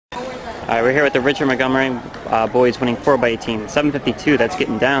All right, we're here with the Richard Montgomery boys winning 4x18. 7:52, that's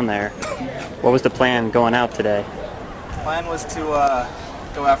getting down there. What was the plan going out today? The plan was to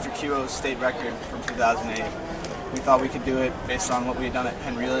go after QO's state record from 2008. We thought we could do it based on what we had done at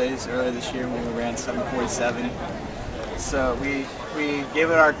Penn Relays earlier this year when we ran 7:47. So we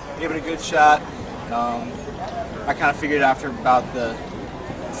gave it a good shot. I kind of figured after about the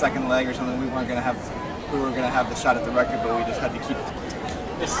second leg or something we were gonna have the shot at the record, but we just had to keep.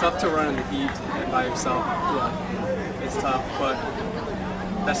 It's tough to run in the heat and by yourself. Yeah, it's tough, but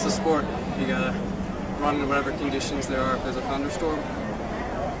that's the sport. You gotta run in whatever conditions there are. If there's a thunderstorm,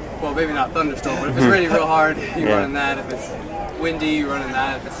 well, maybe not thunderstorm, but if it's raining real hard, you run in that. If it's windy, you run in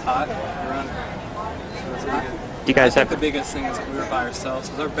that. If it's hot, you run. So it's pretty good. Do you guys I think the biggest thing is that we were by ourselves.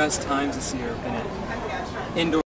 Because our best times this year have been at indoor.